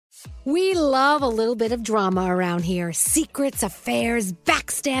We love a little bit of drama around here. Secrets, affairs,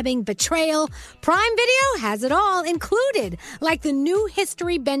 backstabbing, betrayal. Prime Video has it all included. Like the new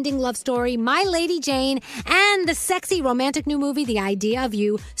history-bending love story, My Lady Jane, and the sexy romantic new movie, The Idea of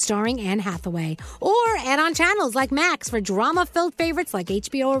You, starring Anne Hathaway. Or add-on channels like Max for drama-filled favorites like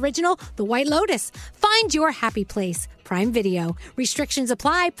HBO original, The White Lotus. Find your happy place. Prime Video. Restrictions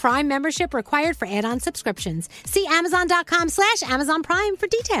apply. Prime membership required for add-on subscriptions. See Amazon.com/Amazon Prime for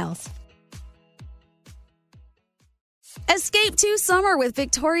details. Escape to summer with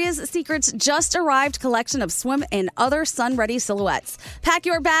Victoria's Secret's just arrived collection of swim and other sun-ready silhouettes. Pack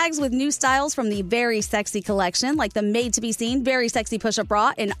your bags with new styles from the Very Sexy collection, like the made-to-be-seen Very Sexy push-up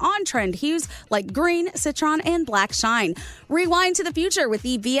bra in on-trend hues like green, citron, and black shine. Rewind to the future with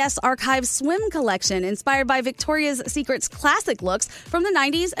the VS Archive Swim collection, inspired by Victoria's Secret's classic looks from the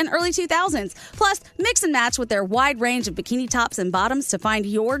 90s and early 2000s. Plus, mix and match with their wide range of bikini tops and bottoms to find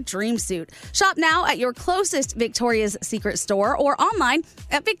your dream suit. Shop now at your closest Victoria's Secret store or online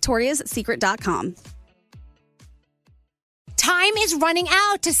at victoriassecret.com. Time is running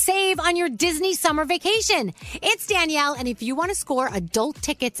out to save on your Disney summer vacation. It's Danielle, and if you want to score adult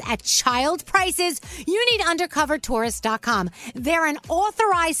tickets at child prices, you need undercovertourist.com. They're an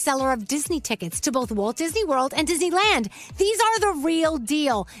authorized seller of Disney tickets to both Walt Disney World and Disneyland. These are the real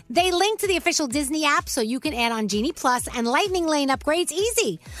deal. They link to the official Disney app so you can add on Genie Plus and Lightning Lane upgrades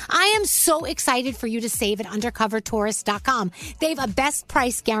easy. I am so excited for you to save at undercovertourist.com. They've a best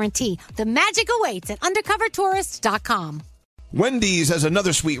price guarantee. The magic awaits at undercovertourist.com. Wendy's has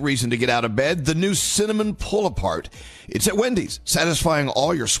another sweet reason to get out of bed, the new Cinnamon Pull-Apart. It's at Wendy's, satisfying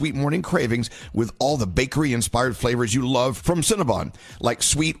all your sweet morning cravings with all the bakery-inspired flavors you love from Cinnabon, like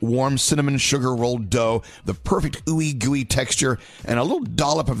sweet, warm cinnamon sugar rolled dough, the perfect ooey gooey texture, and a little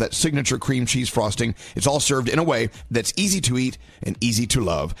dollop of that signature cream cheese frosting. It's all served in a way that's easy to eat and easy to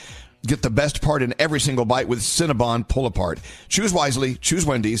love. Get the best part in every single bite with Cinnabon Pull-Apart. Choose wisely, choose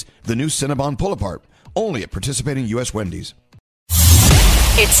Wendy's, the new Cinnabon Pull-Apart. Only at participating U.S. Wendy's.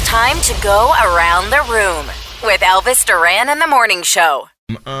 It's time to go around the room with Elvis Duran and the Morning Show.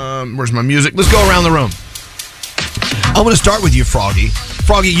 Where's my music? Let's go around the room. I want to start with you, Froggy.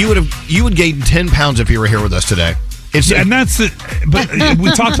 Froggy, you would gain 10 pounds if you were here with us today. And that's it. But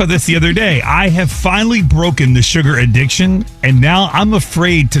we talked about this the other day. I have finally broken the sugar addiction, and now I'm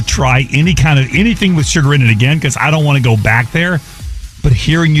afraid to try anything with sugar in it again because I don't want to go back there. But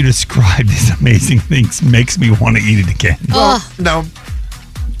hearing you describe these amazing things makes me want to eat it again. No.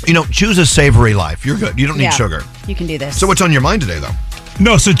 Choose a savory life. You're good. You don't need sugar. You can do this. So what's on your mind today, though?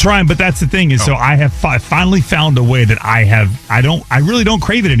 No, so trying, but that's the thing is, so I have finally found a way that I really don't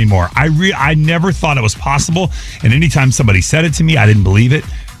crave it anymore. I never thought it was possible, and anytime somebody said it to me, I didn't believe it,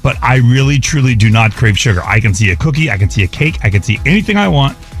 but I really, truly do not crave sugar. I can see a cookie, I can see a cake, I can see anything I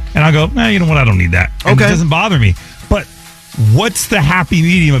want, and I go, you know what, I don't need that. And it doesn't bother me. But what's the happy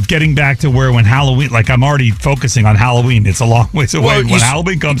medium of getting back to where when Halloween, like I'm already focusing on Halloween, it's a long ways away. When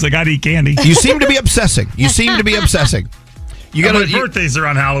Halloween comes, I got to eat candy. You seem to be obsessing. You got birthdays are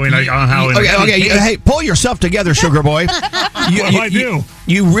on Halloween. Okay. Hey, pull yourself together, sugar boy. I do.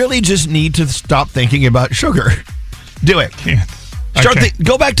 You really just need to stop thinking about sugar. Do it.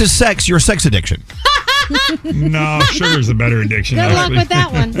 Go back to sex. Your sex addiction. No, sugar's a better addiction. Good luck with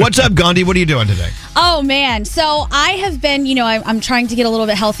that one. What's up, Gandhi? What are you doing today? Oh, man. So I have been, I'm trying to get a little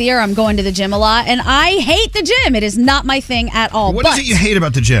bit healthier. I'm going to the gym a lot, and I hate the gym. It is not my thing at all. What is it you hate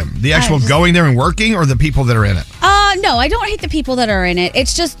about the gym? The actual going there and working, or the people that are in it? No, I don't hate the people that are in it.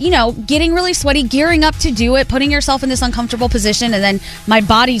 It's just, getting really sweaty, gearing up to do it, putting yourself in this uncomfortable position, and then my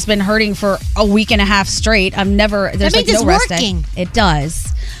body's been hurting for a week and a half straight. There's that means no rest day. It's working. It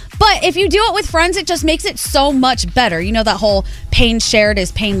does. But if you do it with friends, it just makes it so much better. You know that whole pain shared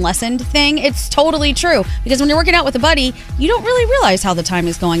is pain lessened thing? It's totally true. Because when you're working out with a buddy, you don't really realize how the time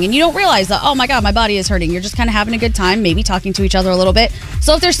is going. And you don't realize that, oh my God, my body is hurting. You're just kind of having a good time, maybe talking to each other a little bit.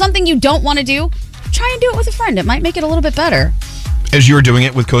 So if there's something you don't want to do, try and do it with a friend. It might make it a little bit better. As you were doing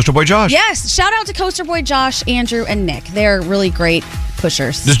it with Coaster Boy Josh. Yes. Shout out to Coaster Boy Josh, Andrew, and Nick. They're really great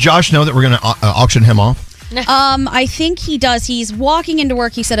pushers. Does Josh know that we're going to auction him off? I think he does. He's walking into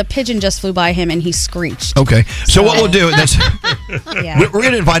work. He said a pigeon just flew by him and he screeched. Okay. So what we'll do is we're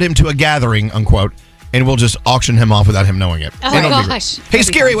going to invite him to a gathering, unquote, and we'll just auction him off without him knowing it. Oh, my gosh. Hey,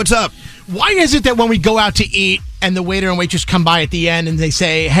 Scary, what's up? Why is it that when we go out to eat and the waiter and waitress come by at the end and they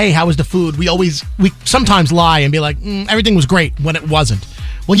say, hey, how was the food? We sometimes lie and be like, everything was great when it wasn't.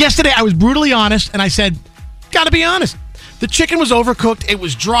 Well, yesterday I was brutally honest and I said, gotta be honest. The chicken was overcooked. It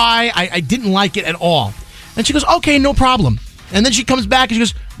was dry. I didn't like it at all. And she goes, okay, no problem. And then she comes back and she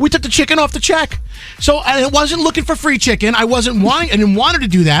goes, we took the chicken off the check. So I wasn't looking for free chicken. I didn't want her to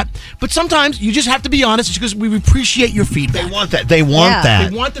do that. But sometimes you just have to be honest because we appreciate your feedback. They want that. They want that.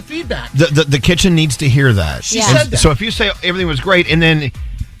 They want the feedback. The kitchen needs to hear that. She said that. So if you say everything was great and then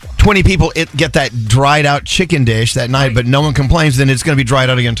 20 people get that dried out chicken dish that night, but no one complains, then it's going to be dried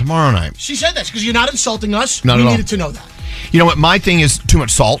out again tomorrow night. She said that because you're not insulting us. Not we at all. needed to know that. You know what? My thing is too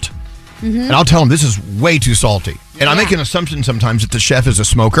much salt. And I'll tell them this is way too salty. And I make an assumption sometimes that the chef is a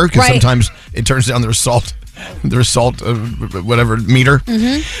smoker because sometimes it turns down their salt whatever meter.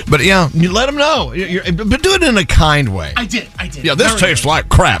 But yeah, you let them know. But do it in a kind way. I did. Yeah, this tastes like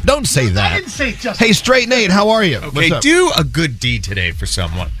crap. Don't say that. I didn't say it just. Hey, Straight Nate, how are you? Okay, do a good deed today for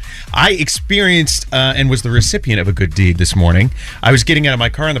someone. I experienced and was the recipient of a good deed this morning. I was getting out of my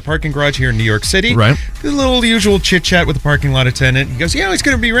car in the parking garage here in New York City. Right. A little usual chit-chat with the parking lot attendant. He goes, it's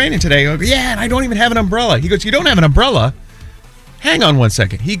going to be raining today. I go, yeah, and I don't even have an umbrella. He goes, you don't have an umbrella? Hang on one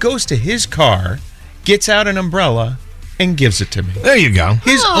second. He goes to his car, gets out an umbrella, and gives it to me. There you go.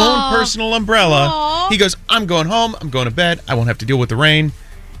 His own personal umbrella. He goes, I'm going home. I'm going to bed. I won't have to deal with the rain.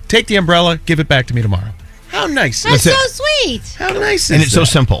 Take the umbrella. Give it back to me tomorrow. How nice That's is so sweet. How nice is And it's that? so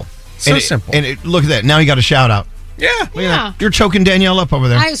simple. So simple. And look at that. Now you got a shout out. Yeah. Look at that. You're choking Danielle up over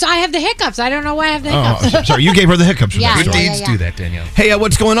there. So I have the hiccups. I don't know why I have the hiccups. Oh, sorry. You gave her the hiccups. Yeah. Good Sorry. deeds do that, Danielle. Hey,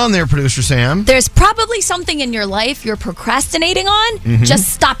 what's going on there, Producer Sam? There's probably something in your life you're procrastinating on.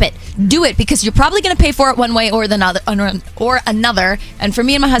 Just stop it. Do it because you're probably going to pay for it one way or another. And for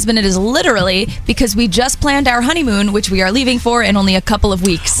me and my husband, it is literally because we just planned our honeymoon, which we are leaving for in only a couple of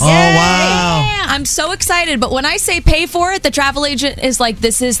weeks. Oh, wow. Yeah, I'm so excited. But when I say pay for it, the travel agent is like,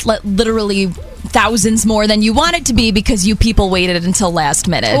 this is literally thousands more than you want it to be because you people waited until last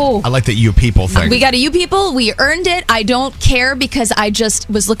minute. I like that you people thing. We got a you people. We earned it. I don't care because I just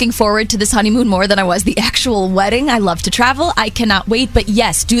was looking forward to this honeymoon more than I was the actual wedding. I love to travel. I cannot wait. But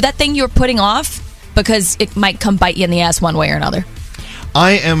yes, do that thing you're putting off because it might come bite you in the ass one way or another.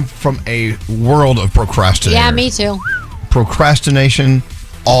 I am from a world of procrastinators. Yeah, me too. Procrastination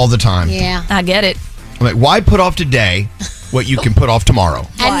all the time. Yeah. I get it. I'm like, why put off today what you can put off tomorrow?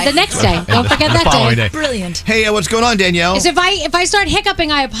 And the next day. Don't forget that following day. day. Brilliant. Hey, what's going on, Danielle? Because if I start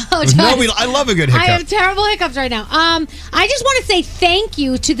hiccuping, I apologize. No, I love a good hiccup. I have terrible hiccups right now. I just want to say thank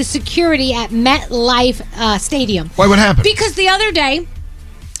you to the security at MetLife Stadium. Why? What happened? Because the other day,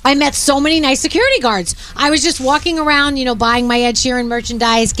 I met so many nice security guards. I was just walking around, buying my Ed Sheeran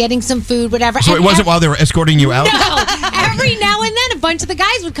merchandise, getting some food, whatever. So it wasn't while they were escorting you out? No. Every now and then, a bunch of the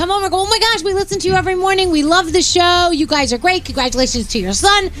guys would come over and go, oh my gosh, we listen to you every morning. We love the show. You guys are great. Congratulations to your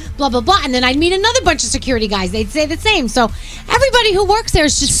son, blah, blah, blah. And then I'd meet another bunch of security guys. They'd say the same. So everybody who works there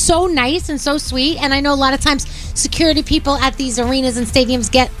is just so nice and so sweet. And I know a lot of times security people at these arenas and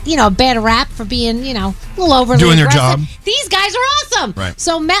stadiums get, a bad rap for being, a little overly doing their aggressive. job. These guys are awesome. Right.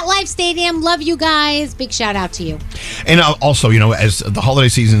 So MetLife Stadium, love you guys. Big shout out to you. And also, as the holiday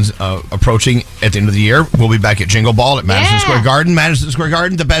season's approaching at the end of the year, we'll be back at Jingle Ball at Madison Square Garden. Madison Square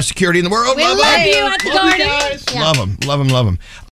Garden, the best security in the world. We love you at the Garden. Love them.